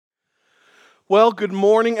Well, good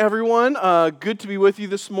morning, everyone. Good to be with you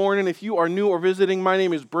this morning. If you are new or visiting, my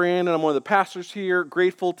name is Brandon. I'm one of the pastors here.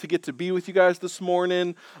 Grateful to get to be with you guys this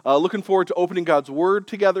morning. Looking forward to opening God's Word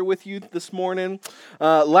together with you this morning.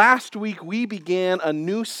 Last week, we began a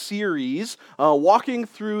new series walking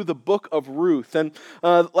through the book of Ruth. And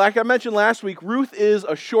like I mentioned last week, Ruth is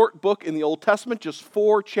a short book in the Old Testament, just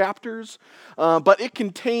 4 chapters. But it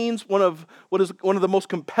contains one of the most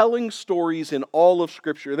compelling stories in all of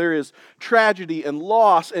Scripture. There is tragedy and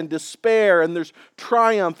loss and despair, and there's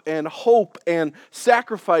triumph and hope and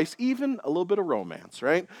sacrifice, even a little bit of romance,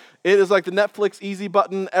 right? It is like the Netflix easy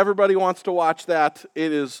button. Everybody wants to watch that.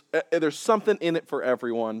 There's something in it for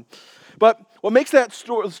everyone. But what makes the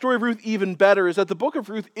story of Ruth even better is that the book of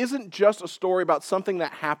Ruth isn't just a story about something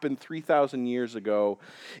that happened 3,000 years ago.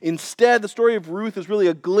 Instead, the story of Ruth is really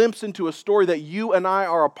a glimpse into a story that you and I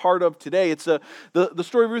are a part of today. The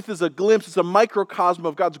story of Ruth is a glimpse, it's a microcosm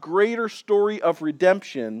of God's greater story of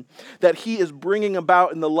redemption that He is bringing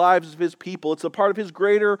about in the lives of His people. It's a part of His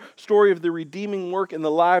greater story of the redeeming work in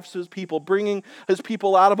the lives of His people, bringing His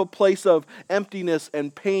people out of a place of emptiness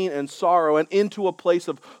and pain and sorrow and into a place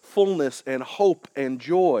of fullness and hope and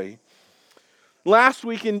joy. Last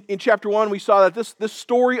week in chapter 1, we saw that this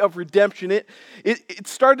story of redemption, it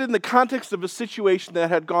started in the context of a situation that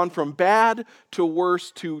had gone from bad to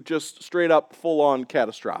worse to just straight up full-on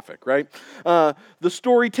catastrophic, right? The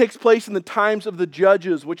story takes place in the times of the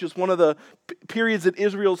Judges, which is one of the periods in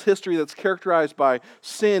Israel's history that's characterized by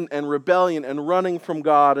sin and rebellion and running from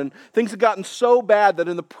God. And things had gotten so bad that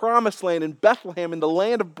in the promised land, in Bethlehem, in the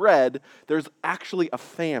land of bread, there's actually a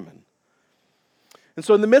famine. And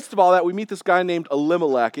so in the midst of all that, we meet this guy named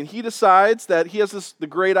Elimelech, and he decides that he has the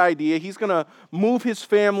great idea. He's going to move his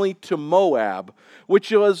family to Moab, which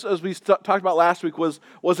was, as we talked about last week, was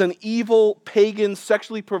an evil, pagan,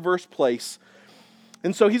 sexually perverse place.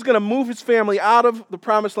 And so he's going to move his family out of the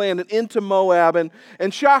promised land and into Moab,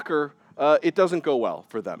 and shocker, it doesn't go well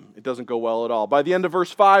for them. It doesn't go well at all. By the end of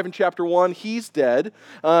verse 5 in chapter 1, he's dead,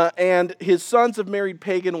 and his sons have married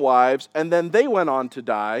pagan wives, and then they went on to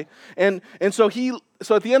die. And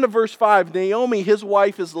so at the end of verse 5, Naomi, his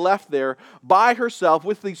wife, is left there by herself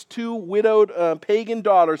with these 2 widowed pagan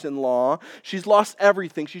daughters-in-law. She's lost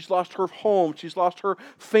everything. She's lost her home. She's lost her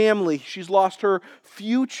family. She's lost her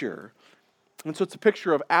future. And so it's a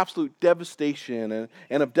picture of absolute devastation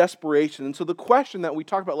and of desperation. And so the question that we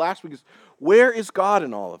talked about last week is, where is God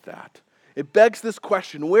in all of that? It begs this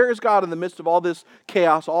question, where is God in the midst of all this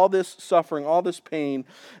chaos, all this suffering, all this pain?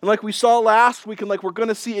 And like we saw last week and like we're going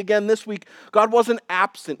to see again this week, God wasn't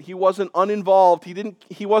absent. He wasn't uninvolved.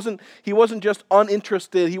 He wasn't just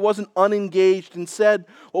uninterested. He wasn't unengaged. Instead,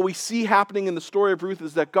 what we see happening in the story of Ruth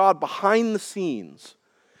is that God, behind the scenes,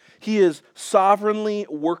 He is sovereignly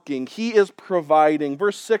working. He is providing.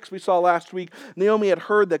 Verse 6 we saw last week, Naomi had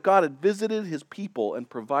heard that God had visited His people and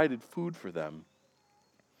provided food for them.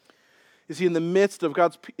 You see, in the midst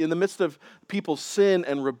of people's sin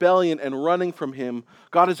and rebellion and running from Him,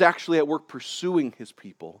 God is actually at work pursuing His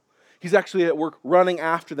people. He's actually at work running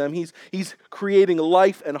after them. He's creating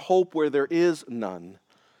life and hope where there is none.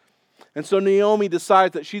 And so Naomi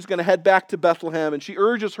decides that she's going to head back to Bethlehem, and she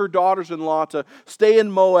urges her daughters-in-law to stay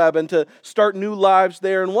in Moab and to start new lives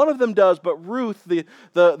there. And one of them does, but Ruth, the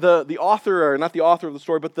author, or not the author of the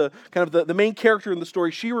story, but the main character in the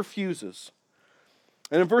story, she refuses.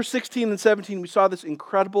 And in verse 16 and 17, we saw this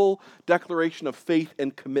incredible declaration of faith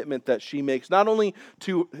and commitment that she makes, not only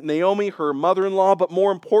to Naomi, her mother-in-law, but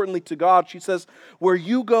more importantly to God. She says, "Where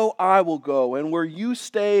you go, I will go, and where you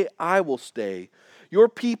stay, I will stay. Your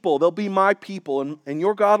people, they'll be my people, and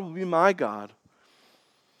your God will be my God."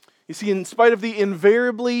 You see, in spite of the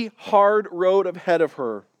invariably hard road ahead of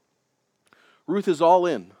her, Ruth is all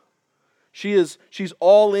in. She's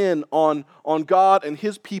all in on God and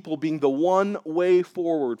His people being the one way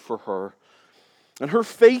forward for her. And her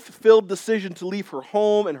faith-filled decision to leave her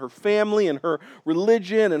home and her family and her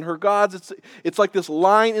religion and her gods, it's like this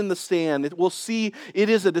line in the sand. We'll see it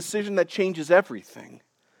is a decision that changes everything.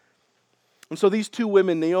 And so these 2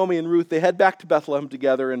 women, Naomi and Ruth, they head back to Bethlehem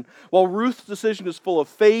together. And while Ruth's decision is full of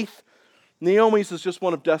faith, Naomi's is just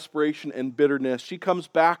one of desperation and bitterness. She comes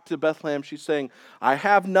back to Bethlehem. She's saying, "I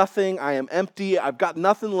have nothing. I am empty. I've got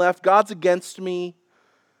nothing left. God's against me."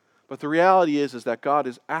 But the reality is that God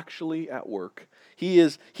is actually at work. He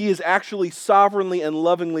is actually sovereignly and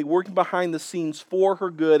lovingly working behind the scenes for her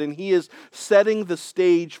good, and He is setting the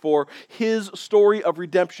stage for His story of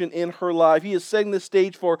redemption in her life. He is setting the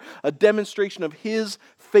stage for a demonstration of His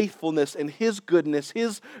faithfulness and His goodness,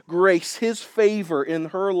 His grace, His favor in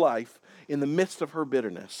her life in the midst of her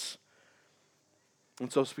bitterness.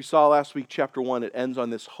 And so as we saw last week, chapter 1, it ends on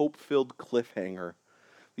this hope-filled cliffhanger.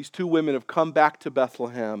 These two women have come back to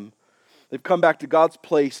Bethlehem. They've come back to God's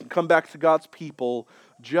place and come back to God's people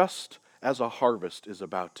just as a harvest is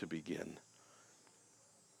about to begin.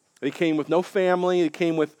 They came with no family. They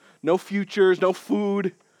came with no futures, no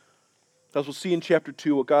food. As we'll see in chapter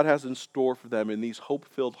 2, what God has in store for them in these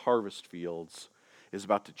hope-filled harvest fields is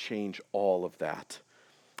about to change all of that.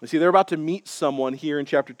 You see, they're about to meet someone here in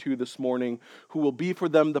chapter 2 this morning who will be for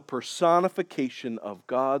them the personification of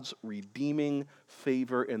God's redeeming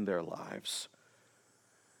favor in their lives.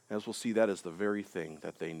 As we'll see, that is the very thing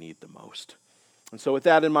that they need the most. And so with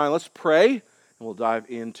that in mind, let's pray, and we'll dive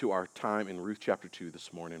into our time in Ruth chapter 2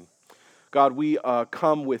 this morning. God, we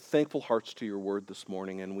come with thankful hearts to your word this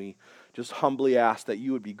morning, and we just humbly ask that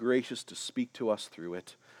you would be gracious to speak to us through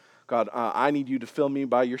it. God, I need you to fill me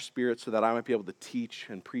by your Spirit so that I might be able to teach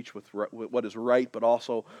and preach with what is right, but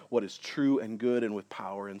also what is true and good and with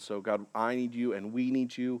power. And so, God, I need you and we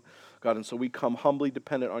need you, God. And so we come humbly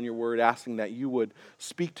dependent on your word, asking that you would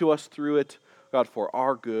speak to us through it, God, for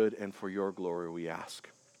our good and for your glory, we ask.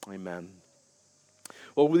 Amen.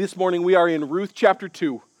 Well, this morning we are in Ruth chapter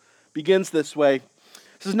 2. Begins this way. It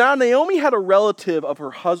says, now Naomi had a relative of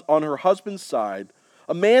on her husband's side,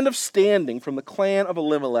 a man of standing from the clan of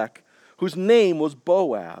Elimelech, whose name was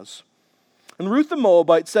Boaz. And Ruth the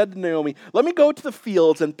Moabite said to Naomi, let me go to the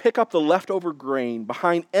fields and pick up the leftover grain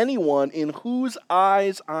behind anyone in whose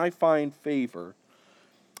eyes I find favor.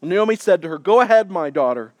 And Naomi said to her, go ahead, my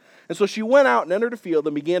daughter. And so she went out and entered a field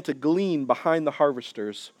and began to glean behind the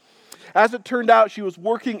harvesters. As it turned out, she was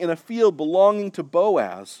working in a field belonging to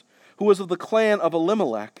Boaz, who was of the clan of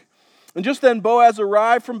Elimelech. And just then Boaz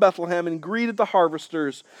arrived from Bethlehem and greeted the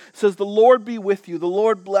harvesters. It says, the Lord be with you, the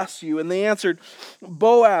Lord bless you. And they answered,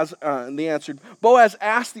 Boaz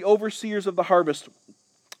asked the overseers of the harvest,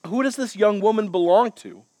 who does this young woman belong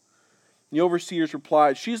to? The overseers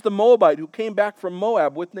replied, she's the Moabite who came back from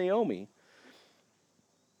Moab with Naomi.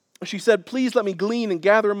 She said, please let me glean and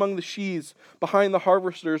gather among the sheaves behind the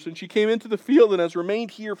harvesters. And she came into the field and has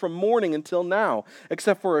remained here from morning until now,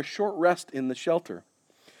 except for a short rest in the shelter.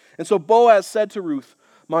 And so Boaz said to Ruth,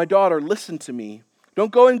 my daughter, listen to me.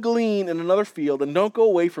 Don't go and glean in another field, and don't go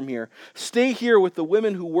away from here. Stay here with the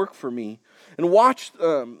women who work for me, and watch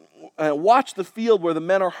the field where the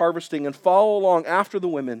men are harvesting, and follow along after the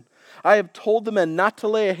women. I have told the men not to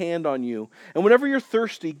lay a hand on you. And whenever you're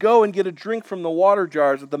thirsty, go and get a drink from the water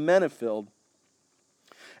jars that the men have filled.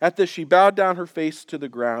 At this, she bowed down her face to the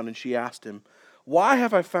ground, and she asked him, why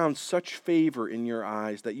have I found such favor in your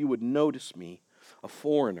eyes that you would notice me, a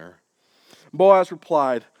foreigner? Boaz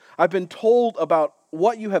replied, I've been told about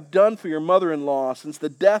what you have done for your mother-in-law since the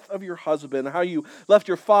death of your husband, how you left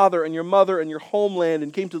your father and your mother and your homeland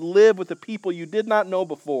and came to live with the people you did not know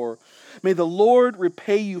before. May the Lord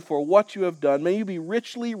repay you for what you have done. May you be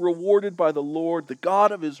richly rewarded by the Lord, the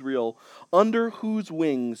God of Israel, under whose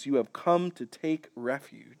wings you have come to take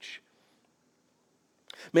refuge.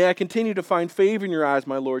 May I continue to find favor in your eyes,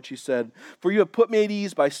 my Lord, she said, for you have put me at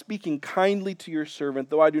ease by speaking kindly to your servant,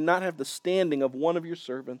 though I do not have the standing of one of your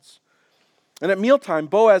servants. And at mealtime,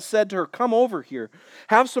 Boaz said to her, come over here,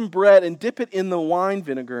 have some bread and dip it in the wine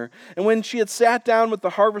vinegar. And when she had sat down with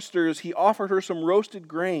the harvesters, he offered her some roasted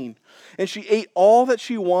grain. And she ate all that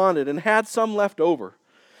she wanted and had some left over.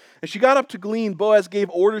 As she got up to glean, Boaz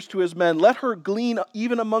gave orders to his men, let her glean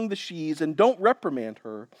even among the sheaves, and don't reprimand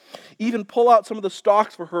her. Even pull out some of the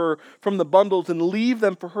stalks for her from the bundles and leave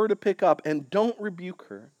them for her to pick up, and don't rebuke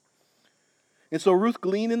her. And so Ruth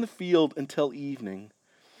gleaned in the field until evening.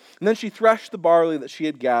 And then she threshed the barley that she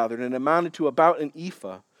had gathered, and it amounted to about an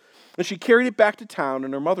ephah. And she carried it back to town,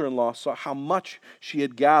 and her mother-in-law saw how much she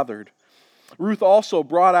had gathered. Ruth also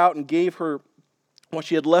brought out and gave her what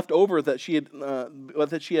she had left over, that she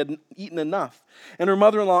had eaten enough. And her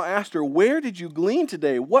mother-in-law asked her, where did you glean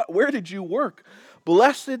today? Where did you work?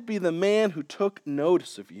 Blessed be the man who took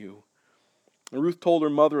notice of you. And Ruth told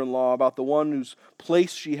her mother-in-law about the one whose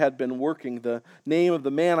place she had been working. The name of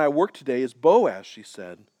the man I work today is Boaz, she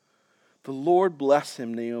said. The Lord bless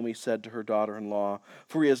him, Naomi said to her daughter-in-law,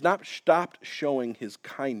 for he has not stopped showing his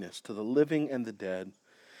kindness to the living and the dead.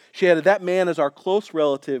 She added, that man is our close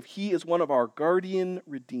relative. He is one of our guardian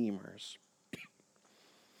redeemers.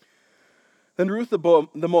 Then Ruth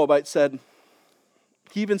the Moabite said,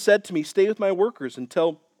 he even said to me, stay with my workers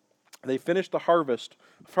until they finish the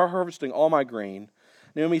harvesting all my grain.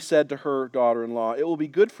 Naomi said to her daughter-in-law, it will be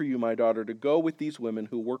good for you, my daughter, to go with these women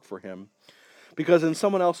who work for him, because in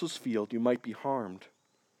someone else's field you might be harmed.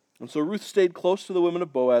 And so Ruth stayed close to the women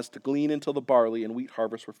of Boaz to glean until the barley and wheat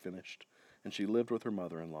harvests were finished, and she lived with her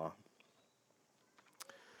mother-in-law.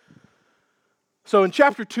 So in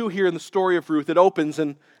chapter 2 here in the story of Ruth, it opens,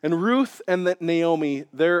 and Ruth and Naomi,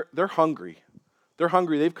 they're hungry. They're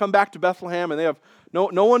hungry. They've come back to Bethlehem, and they have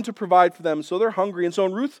no one to provide for them, so they're hungry. And so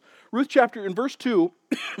in Ruth chapter, in verse 2,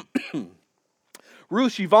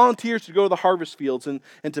 Ruth, she volunteers to go to the harvest fields and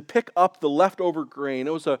to pick up the leftover grain.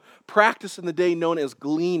 It was a practice in the day known as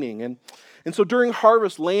gleaning. And so during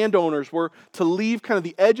harvest, landowners were to leave kind of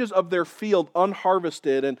the edges of their field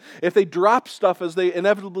unharvested. And if they dropped stuff, as they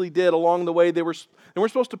inevitably did along the way, they weren't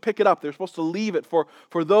supposed to pick it up. They were supposed to leave it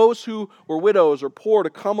for those who were widows or poor to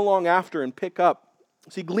come along after and pick up.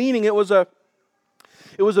 See, gleaning, it was a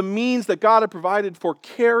means that God had provided for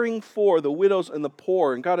caring for the widows and the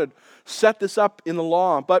poor, and God had set this up in the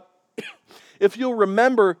law. But if you'll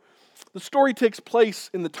remember, the story takes place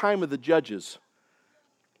in the time of the judges.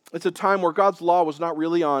 It's a time where God's law was not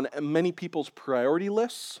really on many people's priority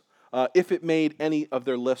lists, if it made any of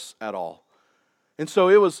their lists at all. And so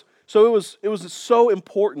it was so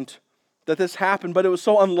important that this happened, but it was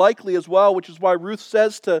so unlikely as well, which is why Ruth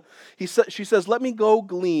she says, let me go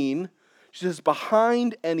glean. She says,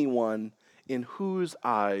 behind anyone in whose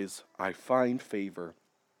eyes I find favor.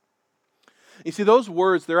 You see, those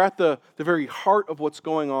words, they're at the very heart of what's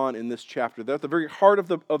going on in this chapter. They're at the very heart of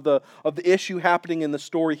the issue happening in the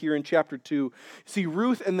story here in chapter 2. See,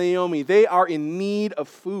 Ruth and Naomi, they are in need of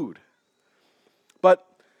food. But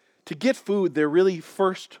to get food, they're really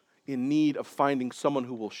first in need of finding someone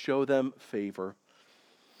who will show them favor.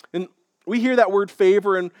 And we hear that word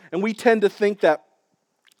favor, and we tend to think that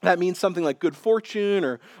means something like good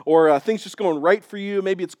fortune or things just going right for you.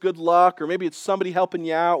 Maybe it's good luck, or maybe it's somebody helping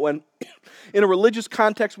you out. When in a religious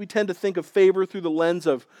context, we tend to think of favor through the lens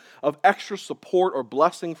of extra support or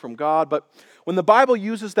blessing from God. But when the Bible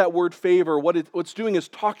uses that word favor, what it's doing is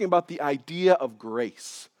talking about the idea of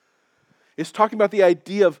grace. It's talking about the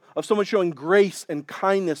idea of someone showing grace and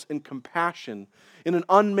kindness and compassion in an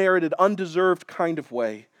unmerited, undeserved kind of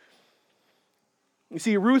way. You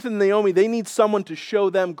see, Ruth and Naomi, they need someone to show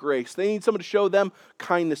them grace. They need someone to show them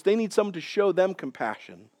kindness. They need someone to show them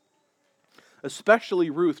compassion. Especially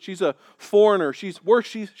Ruth. She's a foreigner. She's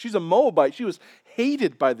a Moabite. She was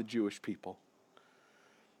hated by the Jewish people.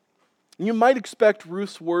 And you might expect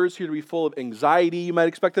Ruth's words here to be full of anxiety. You might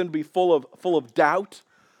expect them to be full of doubt.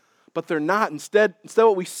 But they're not. Instead,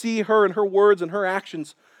 what we see her and her words and her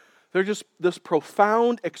actions, they're just this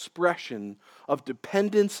profound expression of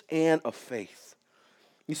dependence and of faith.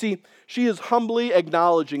 You see, she is humbly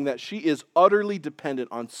acknowledging that she is utterly dependent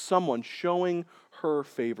on someone showing her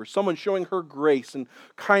favor, someone showing her grace and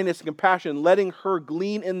kindness and compassion, letting her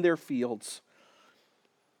glean in their fields.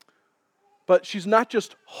 But she's not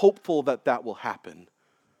just hopeful that will happen.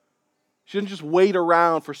 She doesn't just wait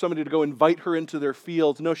around for somebody to go invite her into their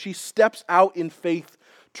fields. No, she steps out in faith,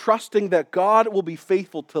 trusting that God will be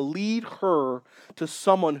faithful to lead her to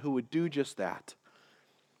someone who would do just that.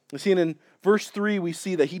 You see, and in verse 3, we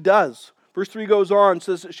see that he does. Verse 3 goes on,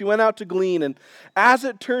 says that she went out to glean, and as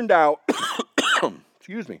it turned out,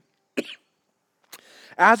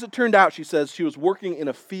 as it turned out, she says, she was working in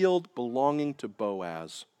a field belonging to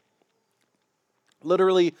Boaz.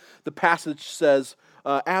 Literally, the passage says,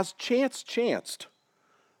 as chance chanced.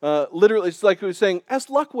 Literally, it's like it was saying, as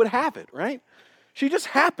luck would have it, right? She just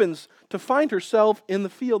happens to find herself in the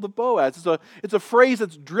field of Boaz. It's a phrase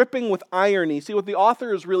that's dripping with irony. See, what the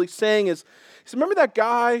author is really saying is, remember that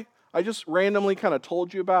guy I just randomly kind of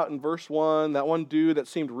told you about in verse 1, that one dude that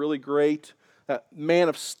seemed really great, that man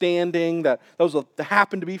of standing, that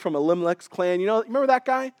happened to be from Elimelech's clan. You remember that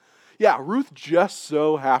guy? Yeah, Ruth just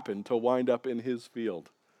so happened to wind up in his field.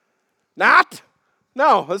 Not?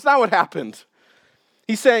 No, that's not what happened.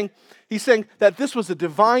 He's saying that this was a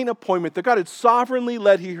divine appointment, that God had sovereignly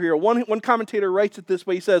led her here. One commentator writes it this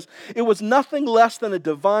way. He says, it was nothing less than a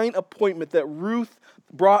divine appointment that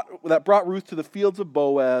brought Ruth to the fields of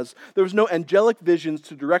Boaz. There was no angelic visions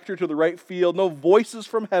to direct her to the right field, no voices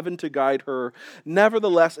from heaven to guide her.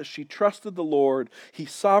 Nevertheless, as she trusted the Lord, he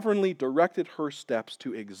sovereignly directed her steps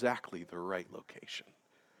to exactly the right location.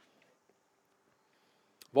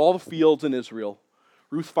 Of all the fields in Israel,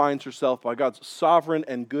 Ruth finds herself by God's sovereign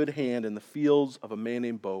and good hand in the fields of a man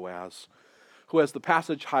named Boaz, who, as the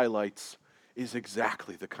passage highlights, is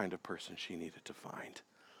exactly the kind of person she needed to find.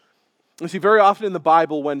 You see, very often in the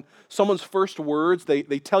Bible, when someone's first words, they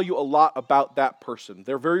tell you a lot about that person.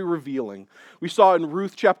 They're very revealing. We saw in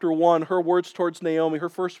Ruth chapter 1, her words towards Naomi, her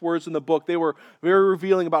first words in the book, they were very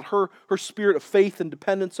revealing about her spirit of faith and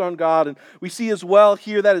dependence on God. And we see as well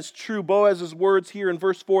here that is true. Boaz's words here in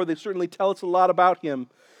verse 4, they certainly tell us a lot about him.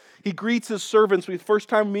 He greets his servants. The first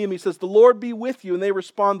time we meet him, he says, "The Lord be with you." And they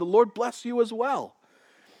respond, "The Lord bless you as well."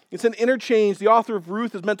 It's an interchange. The author of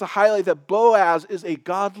Ruth is meant to highlight that Boaz is a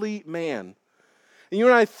godly man. And you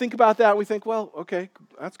and I think about that, we think, well, okay,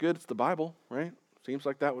 that's good. It's the Bible, right? Seems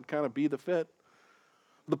like that would kind of be the fit.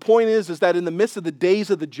 The point is that in the midst of the days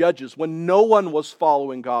of the judges, when no one was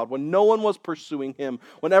following God, when no one was pursuing him,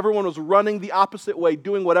 when everyone was running the opposite way,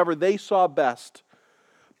 doing whatever they saw best,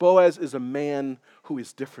 Boaz is a man who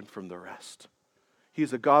is different from the rest. He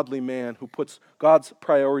is a godly man who puts God's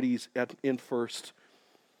priorities in first.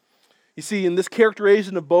 You see, in this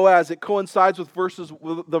characterization of Boaz, it coincides with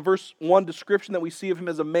the verse 1 description that we see of him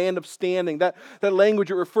as a man of standing. That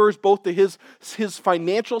language, it refers both to his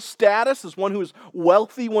financial status as one who is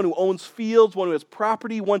wealthy, one who owns fields, one who has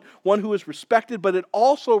property, one who is respected, but it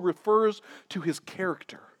also refers to his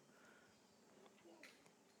character.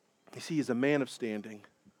 You see, he's a man of standing.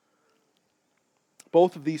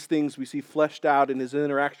 Both of these things we see fleshed out in his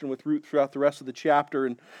interaction with Ruth throughout the rest of the chapter.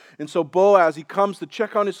 And so Boaz, he comes to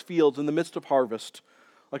check on his fields in the midst of harvest.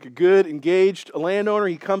 Like a good, engaged landowner,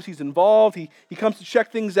 he's involved, he comes to check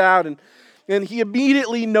things out, and he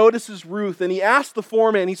immediately notices Ruth, and he asks the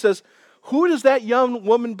foreman, he says, who does that young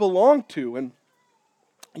woman belong to? And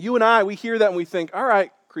you and I, we hear that and we think, all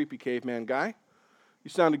right, creepy caveman guy, you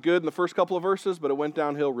sounded good in the first couple of verses, but it went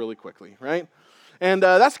downhill really quickly, right? And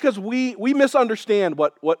that's because we misunderstand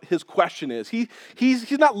what his question is.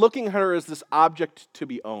 He's not looking at her as this object to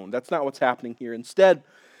be owned. That's not what's happening here. Instead,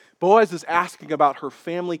 Boaz is asking about her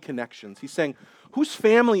family connections. He's saying, whose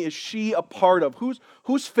family is she a part of?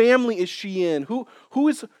 Whose family is she in? Who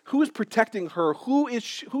is protecting her?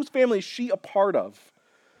 Whose family is she a part of?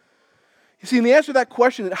 You see, in the answer to that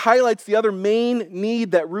question, it highlights the other main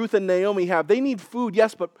need that Ruth and Naomi have. They need food,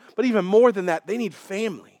 yes, but even more than that, they need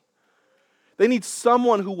family. They need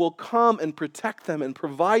someone who will come and protect them and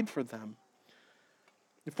provide for them.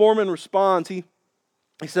 The foreman responds, he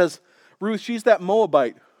says, Ruth, she's that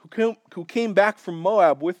Moabite who came back from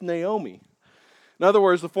Moab with Naomi. In other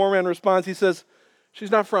words, the foreman responds, he says,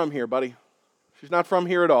 she's not from here, buddy. She's not from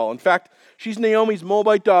here at all. In fact, she's Naomi's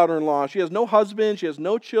Moabite daughter-in-law. She has no husband, she has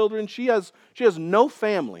no children, she has no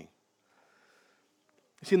family.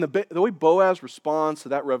 You see, in the way Boaz responds to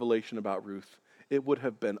that revelation about Ruth, it would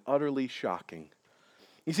have been utterly shocking.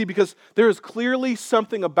 You see, because there is clearly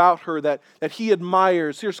something about her that he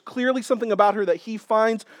admires. There's clearly something about her that he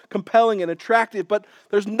finds compelling and attractive, but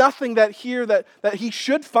there's nothing that he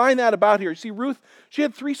should find that about her. You see, Ruth, she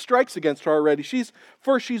had 3 strikes against her already.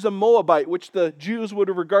 First, she's a Moabite, which the Jews would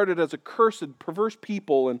have regarded as a cursed, perverse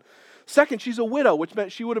people. And second, she's a widow, which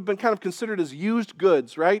meant she would have been kind of considered as used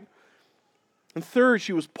goods, right? And third,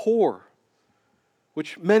 she was poor,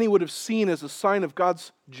 which many would have seen as a sign of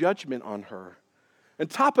God's judgment on her. And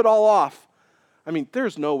top it all off, I mean,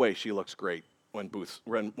 there's no way she looks great when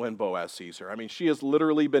Boaz sees her. I mean, she has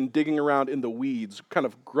literally been digging around in the weeds, kind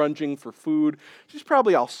of grunging for food. She's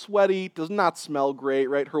probably all sweaty, does not smell great,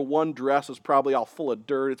 right? Her one dress is probably all full of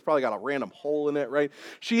dirt. It's probably got a random hole in it, right?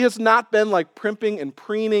 She has not been like primping and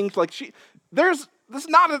preening. This is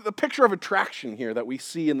not a picture of attraction here that we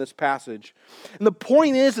see in this passage. And the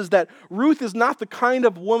point is that Ruth is not the kind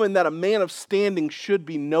of woman that a man of standing should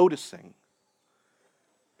be noticing.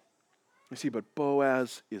 You see, but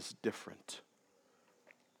Boaz is different.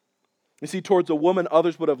 You see, towards a woman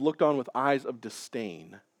others would have looked on with eyes of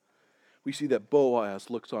disdain. We see that Boaz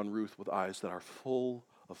looks on Ruth with eyes that are full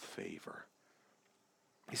of favor.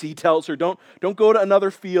 You see, he tells her, don't go to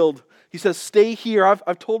another field. He says, stay here.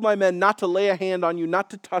 I've told my men not to lay a hand on you,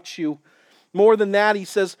 not to touch you. More than that, he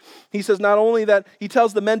says not only that, he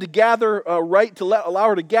tells the men to gather allow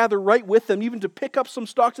her to gather right with them, even to pick up some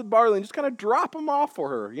stalks of barley and just kind of drop them off for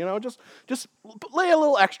her. You know, just lay a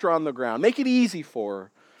little extra on the ground. Make it easy for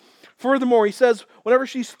her. Furthermore, he says, whenever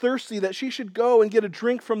she's thirsty, that she should go and get a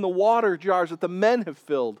drink from the water jars that the men have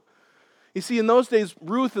filled. You see, in those days,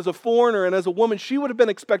 Ruth, as a foreigner and as a woman, she would have been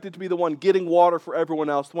expected to be the one getting water for everyone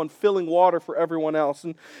else, the one filling water for everyone else.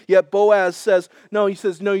 And yet Boaz says, no,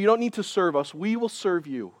 you don't need to serve us. We will serve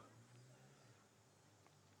you.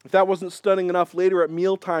 If that wasn't stunning enough, later at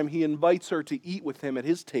mealtime, he invites her to eat with him at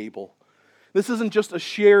his table. This isn't just a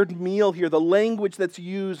shared meal here. The language that's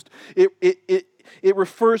used, it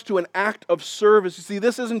refers to an act of service. You see,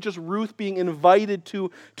 this isn't just Ruth being invited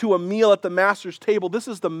to a meal at the master's table. This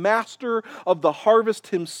is the master of the harvest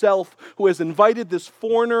himself who has invited this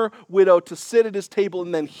foreigner widow to sit at his table,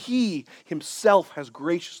 and then he himself has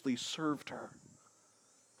graciously served her.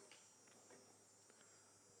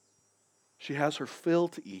 She has her fill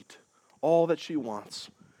to eat, all that she wants,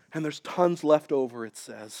 and there's tons left over, it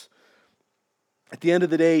says. At the end of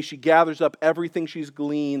the day, she gathers up everything she's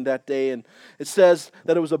gleaned that day, and it says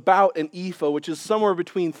that it was about an ephah, which is somewhere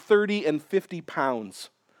between 30 and 50 pounds.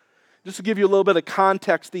 Just to give you a little bit of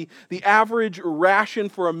context, the average ration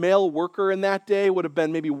for a male worker in that day would have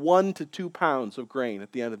been maybe 1 to 2 pounds of grain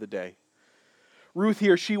at the end of the day. Ruth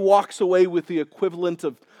here, she walks away with the equivalent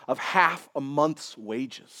of half a month's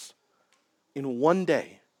wages in one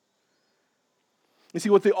day. You see,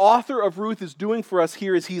 what the author of Ruth is doing for us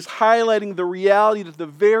here is he's highlighting the reality that the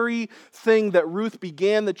very thing that Ruth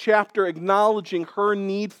began the chapter acknowledging her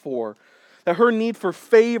need for, that her need for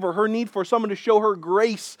favor, her need for someone to show her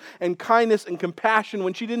grace and kindness and compassion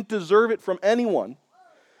when she didn't deserve it from anyone.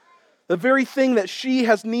 The very thing that she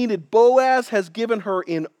has needed, Boaz has given her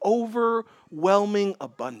in overwhelming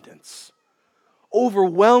abundance.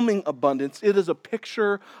 Overwhelming abundance. It is a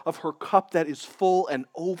picture of her cup that is full and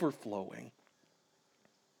overflowing.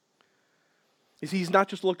 You see, he's not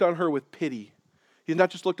just looked on her with pity. He's not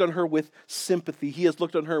just looked on her with sympathy. He has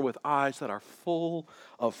looked on her with eyes that are full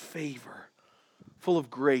of favor, full of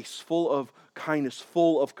grace, full of kindness,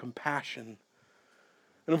 full of compassion.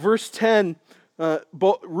 And in verse 10,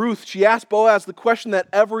 Ruth, she asked Boaz the question that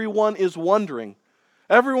everyone is wondering.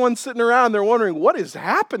 Everyone's sitting around, they're wondering, what is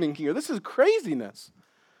happening here? This is craziness.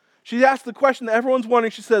 She asked the question that everyone's wondering.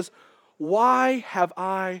 She says, why have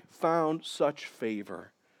I found such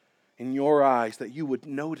favor in your eyes that you would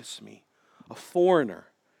notice me, a foreigner?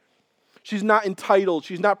 She's not entitled.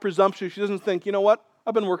 She's not presumptuous. She doesn't think, you know what?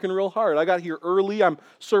 I've been working real hard. I got here early. I'm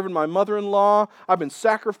serving my mother-in-law. I've been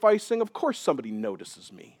sacrificing. Of course somebody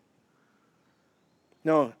notices me.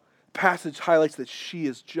 No, the passage highlights that she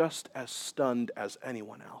is just as stunned as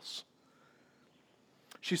anyone else.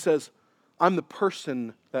 She says, I'm the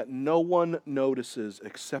person that no one notices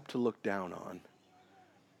except to look down on.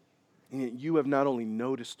 And yet you have not only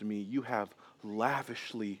noticed me, you have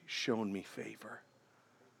lavishly shown me favor.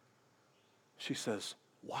 She says,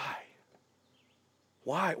 why?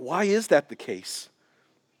 Why? Why is that the case?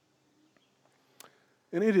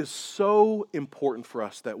 And it is so important for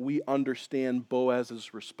us that we understand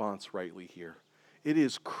Boaz's response rightly here. It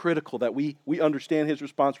is critical that we understand his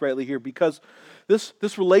response rightly here, because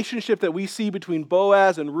this relationship that we see between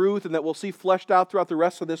Boaz and Ruth and that we'll see fleshed out throughout the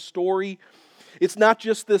rest of this story, it's not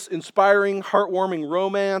just this inspiring, heartwarming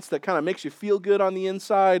romance that kind of makes you feel good on the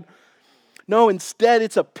inside. No, instead,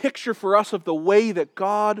 it's a picture for us of the way that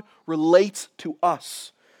God relates to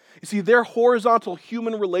us. You see, their horizontal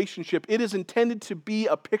human relationship, it is intended to be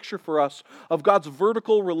a picture for us of God's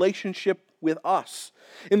vertical relationship with us.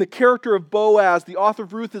 In the character of Boaz, the author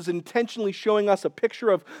of Ruth is intentionally showing us a picture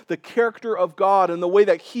of the character of God and the way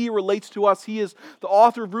that He relates to us. The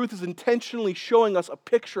author of Ruth is intentionally showing us a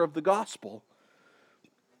picture of the gospel.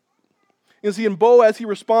 You see, in Boaz, he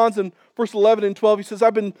responds in verse 11 and 12. He says,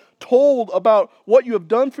 I've been told about what you have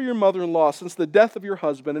done for your mother-in-law since the death of your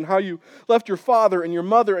husband, and how you left your father and your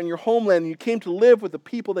mother and your homeland, and you came to live with the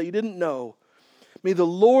people that you didn't know. May the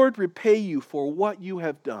Lord repay you for what you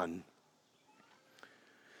have done.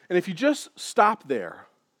 And if you just stop there,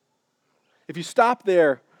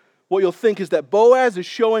 what you'll think is that Boaz is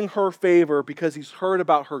showing her favor because he's heard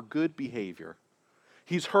about her good behavior.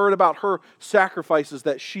 He's heard about her sacrifices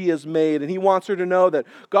that she has made, and he wants her to know that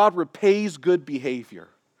God repays good behavior.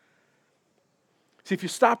 See, if you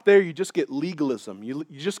stop there, you just get legalism. You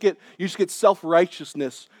just get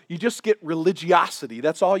self-righteousness. You just get religiosity.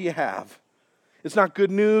 That's all you have. It's not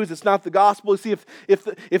good news. It's not the gospel. You see,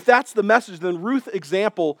 if that's the message, then Ruth's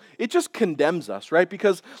example, it just condemns us, right?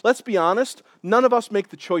 Because let's be honest, none of us make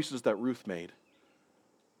the choices that Ruth made.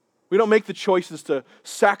 We don't make the choices to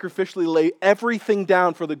sacrificially lay everything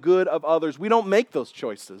down for the good of others. We don't make those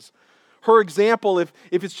choices. Her example, if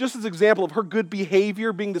it's just an example of her good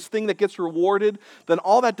behavior being this thing that gets rewarded, then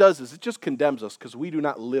all that does is it just condemns us because we do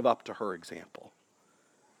not live up to her example.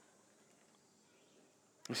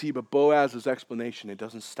 You see, but Boaz's explanation, it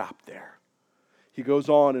doesn't stop there. He goes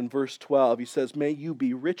on in verse 12. He says, may you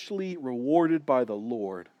be richly rewarded by the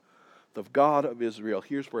Lord, the God of Israel.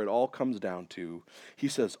 Here's where it all comes down to. He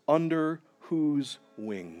says, under whose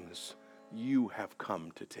wings you have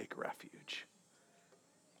come to take refuge.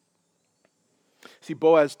 See,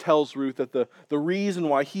 Boaz tells Ruth that the reason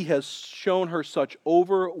why he has shown her such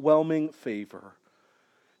overwhelming favor,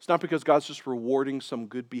 it's not because God's just rewarding some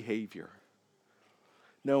good behavior.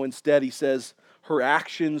 No, instead he says her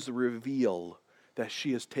actions reveal that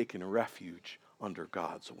she has taken refuge under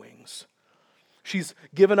God's wings. She's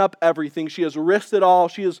given up everything. She has risked it all.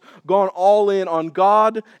 She has gone all in on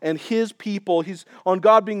God and His people. He's on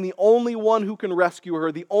God being the only one who can rescue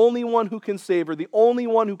her, the only one who can save her, the only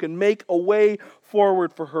one who can make a way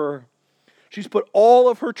forward for her. She's put all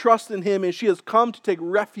of her trust in Him, and she has come to take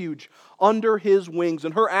refuge under His wings.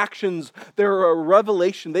 And her actions, they're a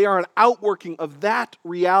revelation. They are an outworking of that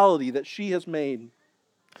reality that she has made.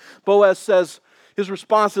 Boaz says, his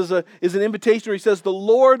response is an invitation where he says, the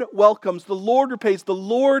Lord welcomes, the Lord repays, the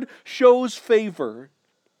Lord shows favor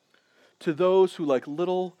to those who, like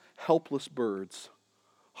little helpless birds,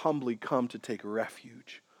 humbly come to take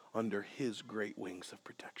refuge under his great wings of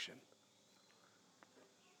protection.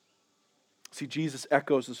 See, Jesus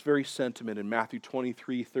echoes this very sentiment in Matthew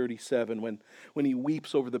 23:37 when he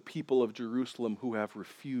weeps over the people of Jerusalem who have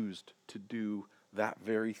refused to do that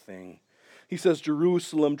very thing. He says,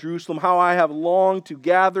 Jerusalem, Jerusalem, how I have longed to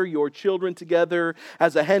gather your children together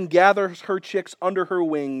as a hen gathers her chicks under her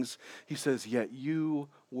wings. He says, yet you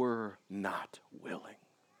were not willing.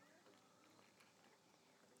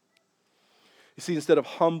 You see, instead of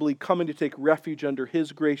humbly coming to take refuge under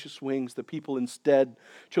his gracious wings, the people instead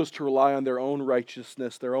chose to rely on their own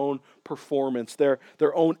righteousness, their own performance, their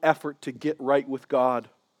own effort to get right with God.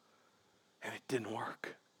 And it didn't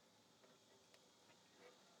work.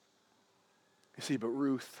 You see, but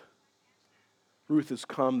Ruth has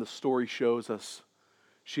come, the story shows us.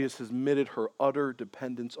 She has admitted her utter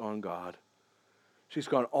dependence on God. She's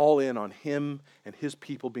gone all in on him and his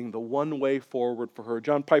people being the one way forward for her.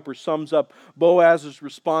 John Piper sums up Boaz's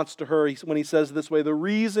response to her when he says this way, the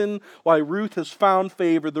reason why Ruth has found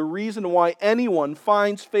favor, the reason why anyone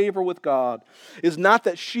finds favor with God is not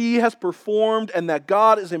that she has performed and that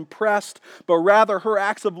God is impressed, but rather her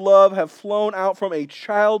acts of love have flown out from a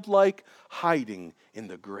childlike hiding in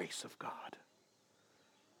the grace of God.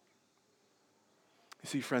 You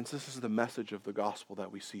see, friends, this is the message of the gospel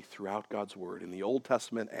that we see throughout God's word in the Old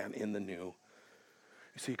Testament and in the New.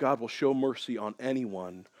 You see, God will show mercy on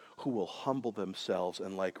anyone who will humble themselves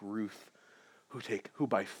and, like Ruth, who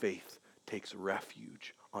by faith takes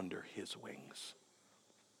refuge under his wings.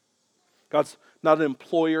 God's not an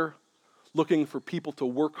employer looking for people to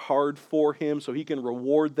work hard for him so he can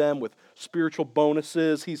reward them with spiritual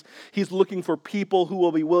bonuses. He's looking for people who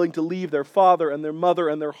will be willing to leave their father and their mother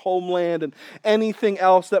and their homeland and anything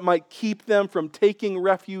else that might keep them from taking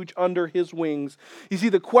refuge under his wings. You see,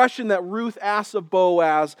 the question that Ruth asks of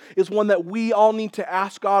Boaz is one that we all need to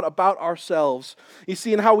ask God about ourselves. You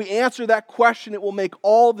see, and how we answer that question, it will make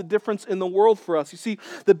all the difference in the world for us. You see,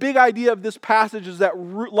 the big idea of this passage is that,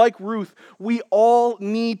 like Ruth, we all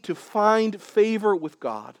need to find favor with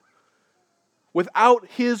God. Without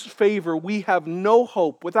his favor, we have no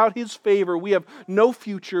hope. Without his favor, we have no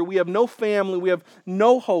future. We have no family. We have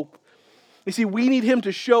no hope. You see, we need him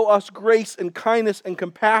to show us grace and kindness and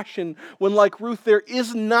compassion when, like Ruth, there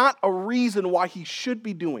is not a reason why he should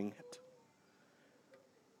be doing it.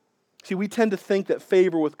 See, we tend to think that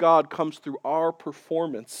favor with God comes through our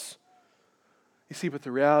performance. You see, but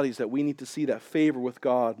the reality is that we need to see that favor with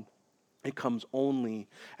God, it comes only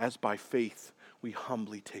as by faith we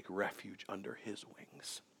humbly take refuge under his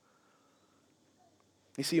wings.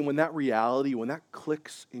 You see, and when that reality, when that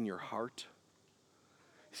clicks in your heart,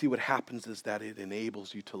 you see what happens is that it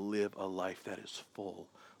enables you to live a life that is full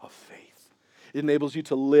of faith. It enables you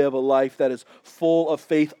to live a life that is full of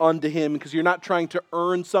faith unto him because you're not trying to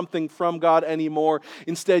earn something from God anymore.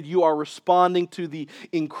 Instead, you are responding to the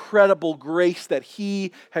incredible grace that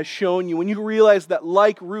he has shown you. When you realize that,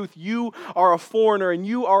 like Ruth, you are a foreigner and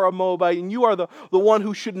you are a Moabite and you are the one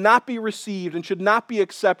who should not be received and should not be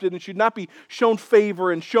accepted and should not be shown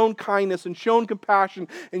favor and shown kindness and shown compassion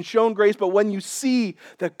and shown grace. But when you see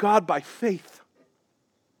that God, by faith,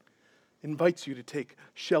 invites you to take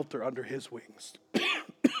shelter under his wings.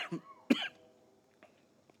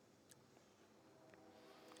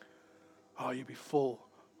 Oh, you'll be full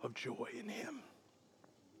of joy in him.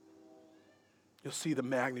 You'll see the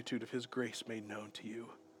magnitude of his grace made known to you.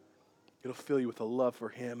 It'll fill you with a love for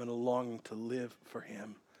him and a longing to live for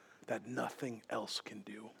him that nothing else can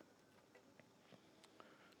do.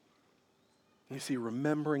 And you see,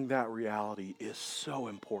 remembering that reality is so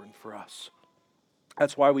important for us.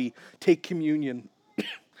 That's why we take communion.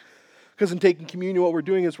 Because in taking communion, what we're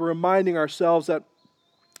doing is we're reminding ourselves that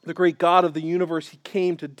the great God of the universe, he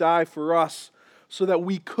came to die for us so that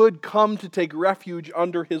we could come to take refuge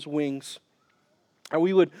under his wings. And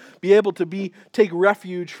we would be able to take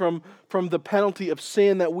refuge from the penalty of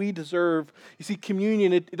sin that we deserve. You see,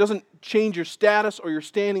 communion, it doesn't change your status or your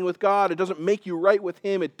standing with God. It doesn't make you right with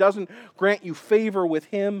him. It doesn't grant you favor with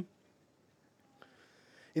him.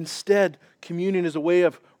 Instead, communion is a way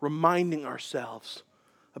of reminding ourselves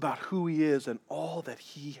about who he is and all that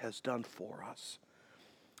he has done for us.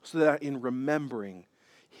 So that in remembering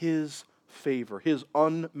his favor, his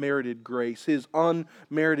unmerited grace, his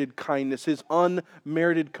unmerited kindness, his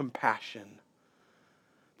unmerited compassion,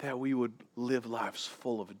 that we would live lives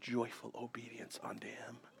full of joyful obedience unto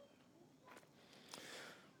him.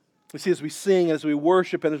 You see, as we sing, as we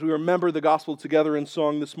worship, and as we remember the gospel together in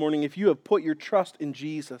song this morning, if you have put your trust in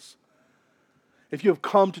Jesus, if you have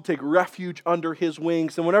come to take refuge under His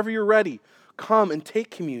wings, then whenever you're ready, come and take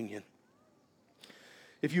communion.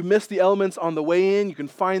 If you miss the elements on the way in, you can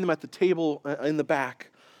find them at the table in the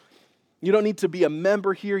back. You don't need to be a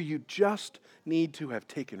member here. You just need to have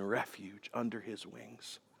taken refuge under His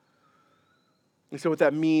wings. And so what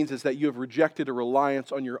that means is that you have rejected a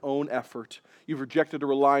reliance on your own effort. You've rejected a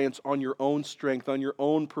reliance on your own strength, on your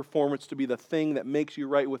own performance to be the thing that makes you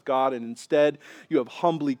right with God. And instead, you have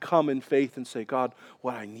humbly come in faith and say, God,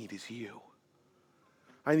 what I need is you.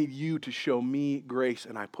 I need you to show me grace,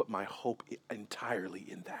 and I put my hope entirely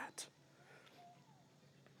in that.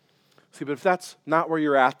 See, but if that's not where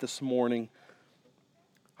you're at this morning,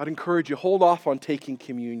 I'd encourage you, hold off on taking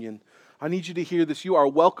communion. I need you to hear this. You are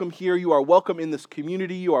welcome here. You are welcome in this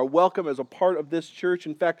community. You are welcome as a part of this church.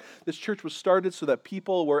 In fact, this church was started so that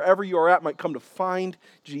people, wherever you are at, might come to find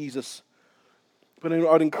Jesus. But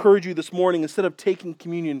I'd encourage you this morning, instead of taking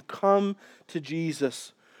communion, come to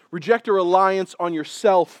Jesus. Reject a reliance on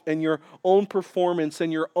yourself and your own performance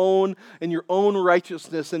and your own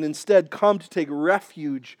righteousness, and instead come to take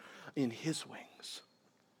refuge in His wings.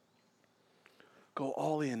 Go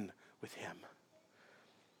all in with Him.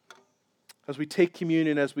 As we take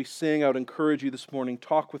communion, as we sing, I would encourage you this morning,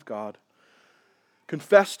 talk with God.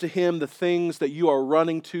 Confess to Him the things that you are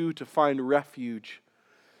running to find refuge.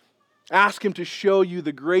 Ask Him to show you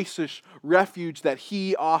the gracious refuge that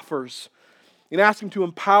He offers. And ask Him to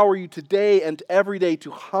empower you today and every day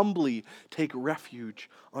to humbly take refuge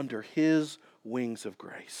under His wings of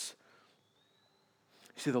grace.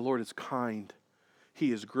 You see, the Lord is kind.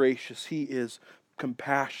 He is gracious. He is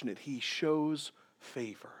compassionate. He shows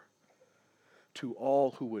favor to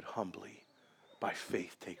all who would humbly, by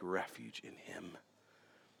faith, take refuge in Him.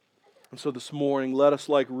 And so this morning, let us,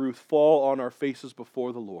 like Ruth, fall on our faces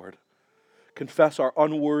before the Lord, confess our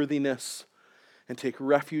unworthiness, and take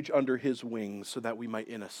refuge under His wings so that we might,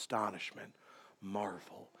 in astonishment,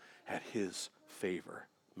 marvel at His favor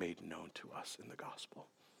made known to us in the gospel.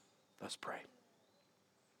 Let's pray.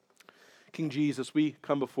 King Jesus, we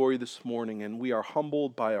come before you this morning, and we are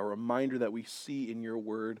humbled by a reminder that we see in your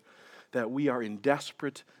word that we are in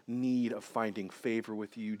desperate need of finding favor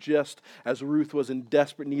with you, just as Ruth was in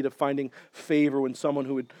desperate need of finding favor when someone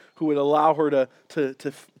who would allow her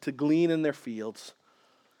to glean in their fields.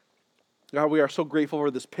 God, we are so grateful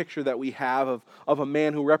for this picture that we have of a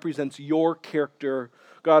man who represents your character,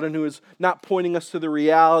 God, and who is not pointing us to the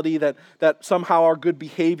reality that somehow our good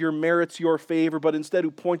behavior merits your favor, but instead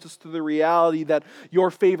who points us to the reality that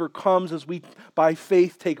your favor comes as we, by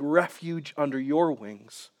faith, take refuge under your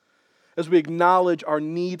wings, as we acknowledge our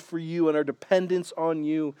need for you and our dependence on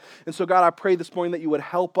you. And so, God, I pray this morning that you would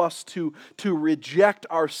help us to reject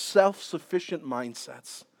our self-sufficient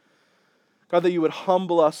mindsets. God, that you would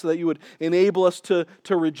humble us, so that you would enable us to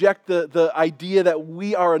reject the idea that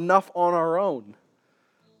we are enough on our own.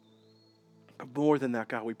 But more than that,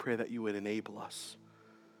 God, we pray that you would enable us,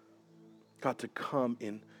 God, to come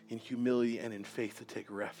in humility and in faith to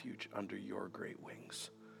take refuge under your great wings.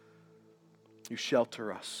 You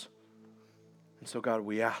shelter us. And so, God,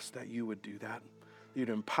 we ask that you would do that. You'd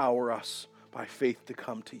empower us by faith to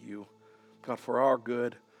come to you, God, for our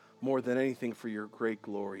good, more than anything for your great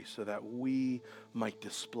glory, so that we might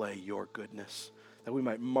display your goodness, that we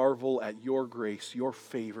might marvel at your grace, your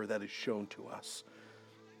favor that is shown to us.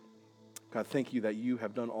 God, thank you that you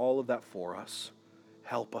have done all of that for us.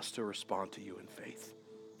 Help us to respond to you in faith.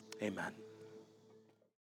 Amen.